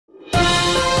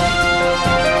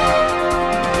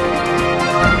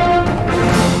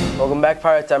Welcome back,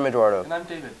 Pirates. I'm Eduardo. And I'm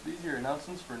David. These are your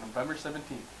announcements for November 17th.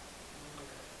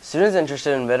 Students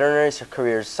interested in veterinary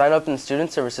careers sign up in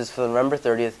student services for the November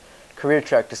 30th career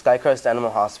trek to Skycrest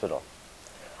Animal Hospital.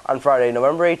 On Friday,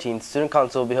 November 18th, Student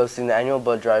Council will be hosting the annual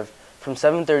blood drive from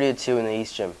 7:30 to 2 in the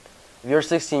East Gym. If you're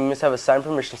 16, you must have a signed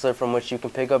permission slip from which you can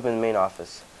pick up in the main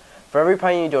office. For every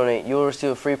pint you donate, you will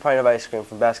receive a free pint of ice cream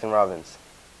from Baskin-Robbins.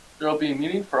 There will be a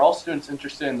meeting for all students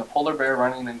interested in the Polar Bear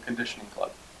Running and Conditioning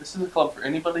Club. This is a club for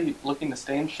anybody looking to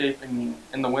stay in shape in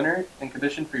the winter and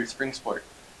condition for your spring sport.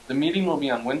 The meeting will be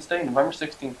on Wednesday, November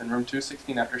 16th in room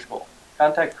 216 after school.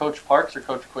 Contact Coach Parks or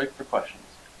Coach Quake for questions.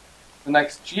 The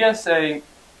next GSA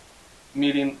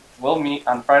meeting will meet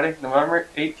on Friday, November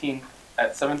 18th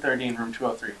at 7:30 in room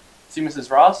 203. See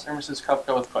Mrs. Ross or Mrs.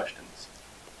 Kupka with questions.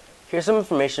 Here's some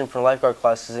information for lifeguard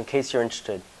classes in case you're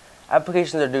interested.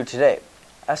 Applications are due today.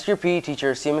 Ask your PE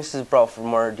teacher or see Mrs. Brawl for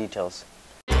more details.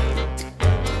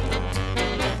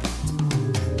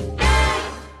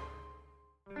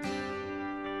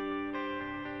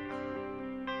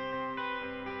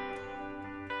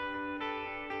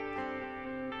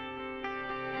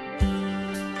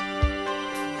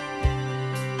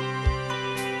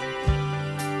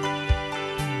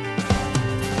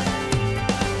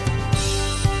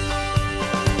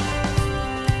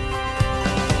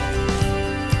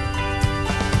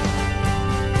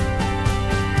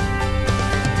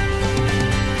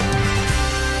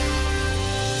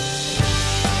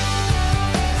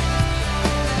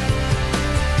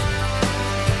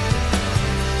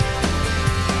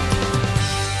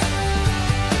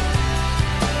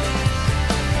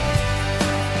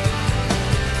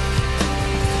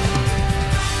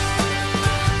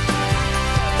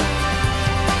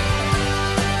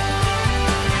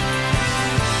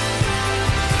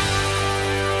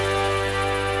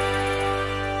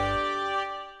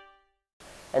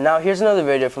 And now here's another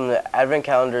video from the Advent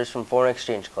Calendars from Foreign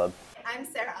Exchange Club. I'm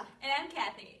Sarah. And I'm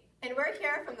Kathy. And we're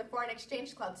here from the Foreign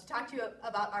Exchange Club to talk to you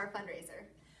about our fundraiser.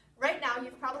 Right now,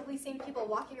 you've probably seen people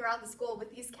walking around the school with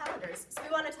these calendars, so we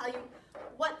want to tell you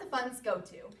what the funds go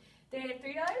to. They're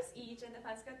 $3 each, and the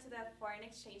funds go to the Foreign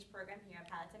Exchange Program here at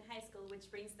Palatine High School, which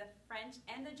brings the French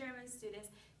and the German students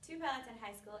to Palatine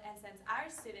High School and sends our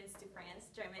students to France,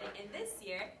 Germany, and this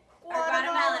year,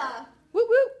 Guatemala. Woo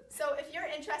woo! So if you're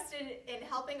interested in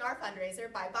helping our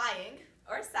fundraiser by buying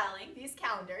or selling these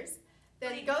calendars,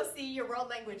 then go see your world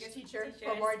language teacher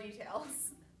for more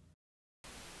details.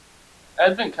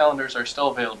 Advent calendars are still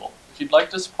available. If you'd like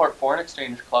to support Foreign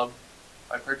Exchange Club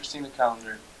by purchasing a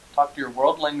calendar, talk to your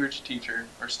world language teacher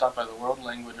or stop by the world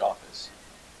language office.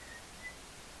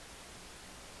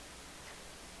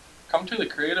 Come to the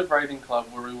Creative Writing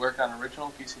Club where we work on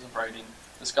original pieces of writing,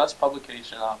 discuss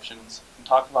publication options, and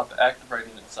talk about the act of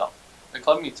writing itself. The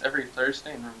club meets every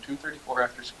Thursday in room 234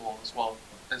 after school, as well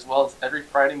as every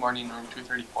Friday morning in room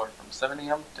 234 from 7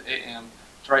 a.m. to 8 a.m.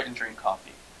 to write and drink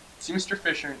coffee. See Mr.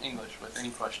 Fisher in English with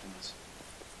any questions.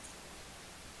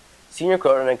 Senior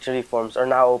quote and activity forms are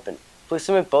now open. Please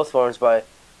submit both forms by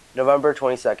November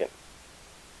 22nd.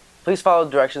 Please follow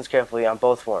the directions carefully on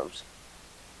both forms.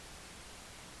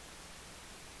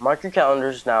 Mark your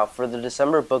calendars now for the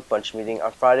December Book Bunch meeting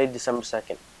on Friday, December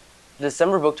 2nd. The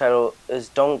December book title is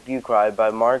Don't You Cry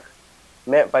by Mary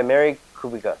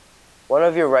Kubica, one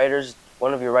of your Writers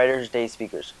Day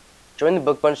speakers. Join the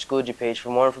Book Bunch Schoology page for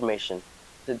more information.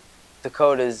 The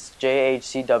code is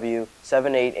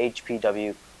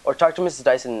JHCW78HPW, or talk to Mrs.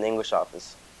 Dyson in the English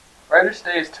office. Writers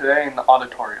Day is today in the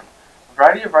auditorium. A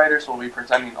variety of writers will be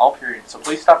presenting all periods, so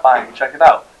please stop by and check it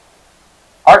out.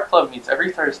 Art Club meets every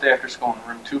Thursday after school in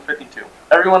room 252.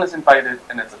 Everyone is invited,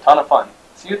 and it's a ton of fun.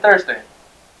 See you Thursday.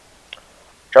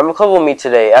 Drama Club will meet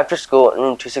today after school in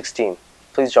room 216.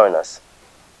 Please join us.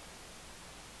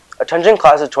 Attention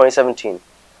class of 2017.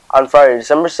 On Friday,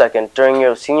 December 2nd, during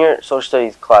your senior social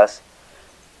studies class,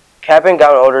 cap and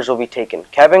gown orders will be taken.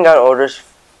 Cap and gown order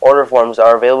forms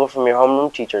are available from your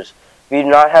homeroom teachers. If you do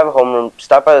not have a homeroom,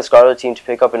 stop by the Scarlet team to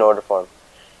pick up an order form.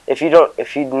 If you do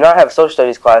not have a social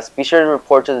studies class, be sure to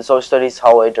report to the social studies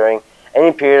hallway during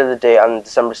any period of the day on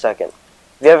December 2nd.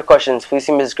 If you have questions, please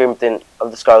see Mrs. Grimton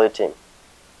of the Scarlet team.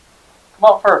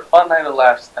 Come out for a fun night of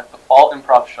laughs at the Fall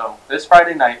Improv Show this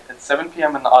Friday night at 7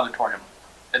 p.m. in the auditorium.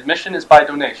 Admission is by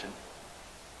donation.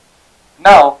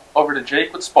 Now, over to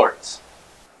Jake with sports.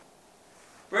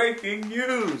 Breaking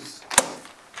news!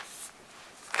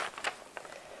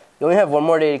 You only have one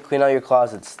more day to clean out your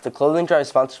closets. The clothing drive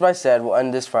sponsored by SAD will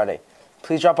end this Friday.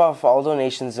 Please drop off all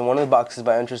donations in one of the boxes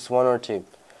by entrance 1 or 2.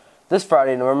 This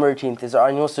Friday, November 18th, is our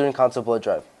annual Student Council blood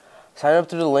drive. Sign up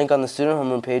through the link on the student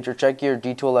homeroom page or check your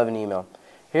D211 email.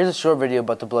 Here's a short video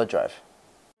about the blood drive. Breaking news! You'll only have one more day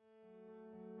to clean out your closets. The clothing drive sponsored by SAD will end this Friday. Please drop off all donations in one of the boxes by entrance 1 or 2. This Friday, November 18th, is our annual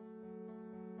Student Council blood drive. Sign up through the link on the student homeroom page or check your D211 email. Here's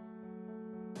a short video about the blood drive.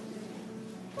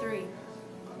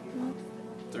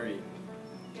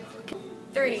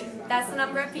 That's the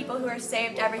number of people who are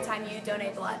saved every time you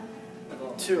donate blood.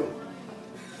 2.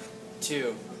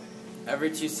 2.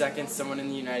 Every 2 seconds, someone in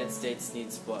the United States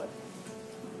needs blood.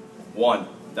 1.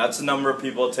 That's the number of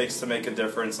people it takes to make a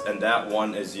difference, and that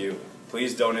one is you.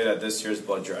 Please donate at this year's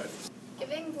blood drive.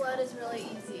 Giving blood is really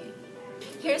easy.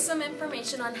 Here's some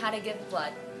information on how to give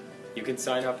blood. You can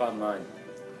sign up online.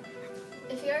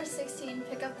 If you are 16,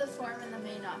 pick up the form in the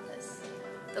main office.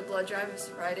 The blood drive is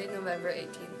Friday, November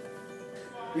 18th.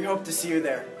 We hope to see you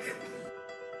there.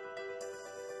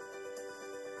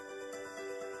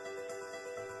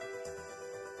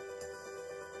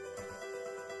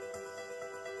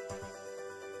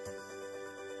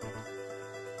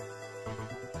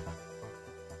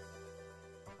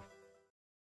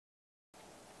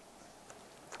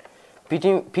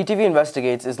 PTV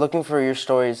Investigates is looking for your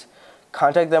stories.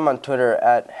 Contact them on Twitter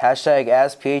at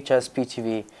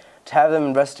 #AskPHSPTV to have them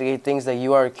investigate things that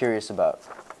you are curious about.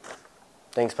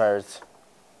 Thanks, Pirates.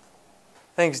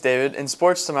 Thanks, David. In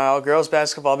sports tomorrow, girls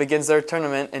basketball begins their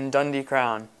tournament in Dundee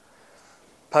Crown.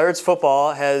 Pirates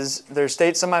football has their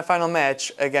state semifinal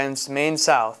match against Maine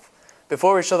South.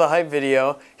 Before we show the hype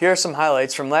video, here are some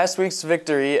highlights from last week's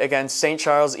victory against St.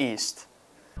 Charles East.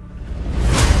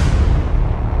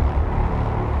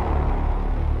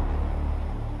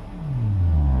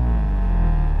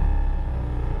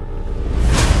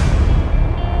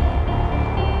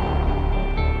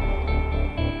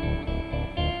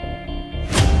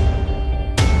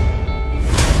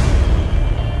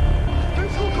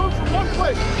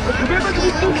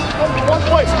 One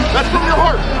place. That's from your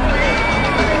heart.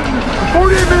 For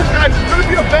 48 minutes, guys, it's going to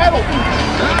be a battle.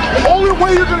 The only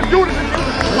way you're going to do it is if you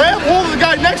grab hold of the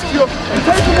guy next to you and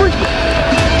take him with you.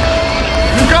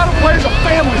 You've got to play as a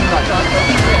family tonight.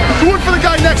 Do it for the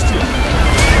guy next to you.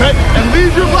 Okay? And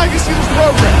leave your legacy in this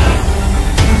program.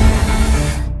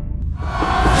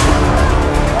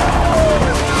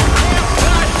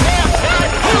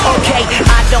 Okay,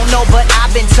 I don't know, but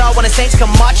I've been told when the Saints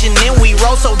come marching in, we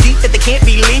roll so deep that they can't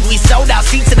believe we sold out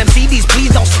seats to them CDs.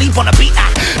 Please don't sleep on the beat.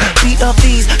 Beat up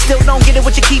these, still don't get it,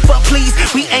 what you keep up, please.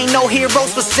 We ain't no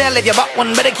heroes for sale. If you bought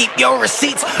one, better keep your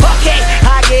receipts. Okay,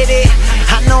 I get it.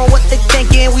 I know what they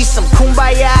thinking. We some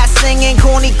kumbaya singing,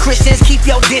 corny Christians. Keep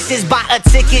your distance, buy a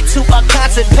ticket to a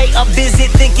concert, pay a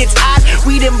visit. Think it's odd.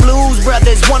 We them Blues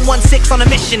Brothers, 116 on a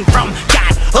mission from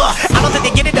God. I don't think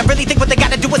they get it. I really think what they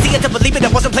gotta do is see it to believe it.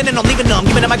 I wasn't planning on leaving them.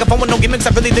 Give me the microphone with no gimmicks.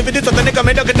 I really live it. So then they come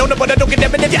in, don't get known, but I don't get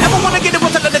them. And if you ever wanna get it,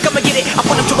 we'll tell them to come and get it. I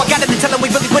want them to, I got it, and tell them we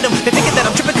really with them. They thinking that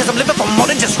I'm tripping cause I'm living for more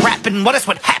than just rapping. Well,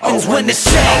 that's what happens when the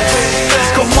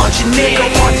Saints go marching in.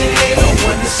 When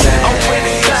the Saints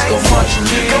go marching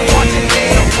in.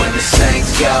 When the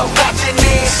Saints go marching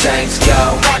in. Saints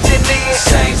go marching in.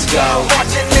 Saints go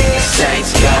marching in.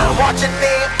 Saints go marching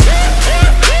in.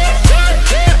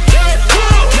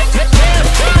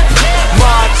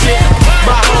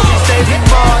 My homies say we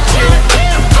marching.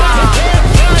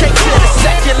 K to the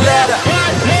second letter.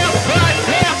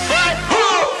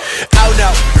 Oh no,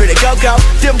 here they go.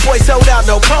 Them boys sold out,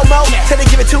 no promo. Said they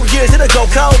give it 2 years, it'll go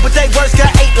cold. But they words got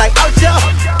 8 like Ocho.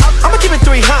 I'ma give it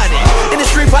 300. In the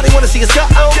street, probably wanna see us go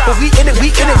on. But we in it,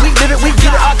 we live it, we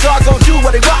get it. Our God gon' do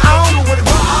what they want on.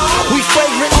 We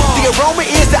fragrant, the aroma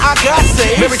is that our God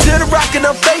saved. Married to the rock and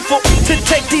I'm faithful to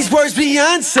take these words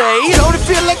Beyonce. Don't it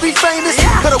feel like we famous?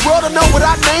 Cause the world don't know what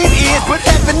our name is, but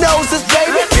heaven knows us,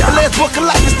 baby. The last book of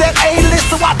life is that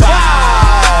A-list, so I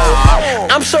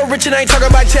bow. I'm so rich and I ain't talking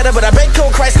about cheddar, but I been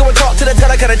cold Christ, go and talk to the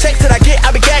teller. Cause the checks that I get,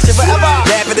 I be cashing forever.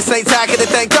 Laugh at the same time, get the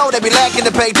thing go. They be lacking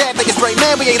to pay that. Think it's straight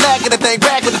man, we ain't lacking the thing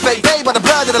back with the fake pay. By the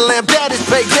blood of the lamb, that is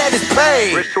paid, that is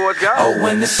paid. Rich towards God. Oh,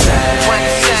 when the Saints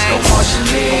go marching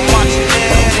in. When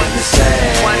the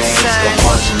Saints go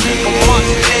marching in.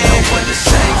 When the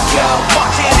Saints go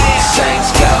marching in.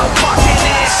 Saints go marching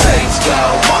in. Saints go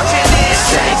marching in.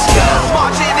 Saints go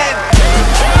marching in.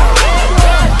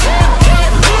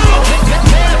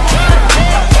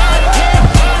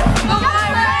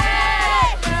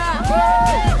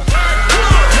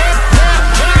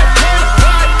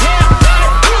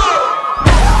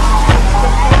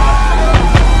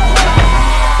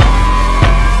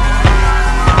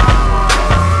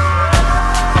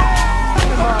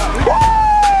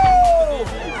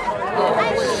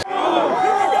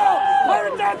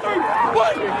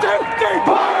 One, two.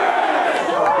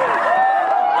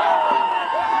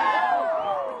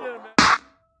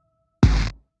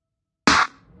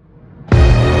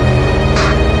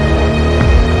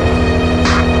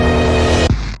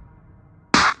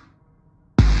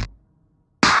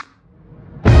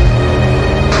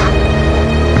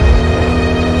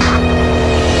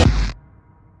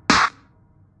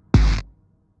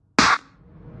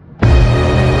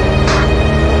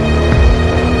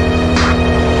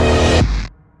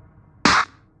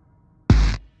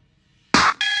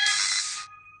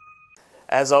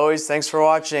 As always, thanks for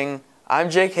watching. I'm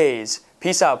Jake Hayes.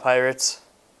 Peace out, Pirates.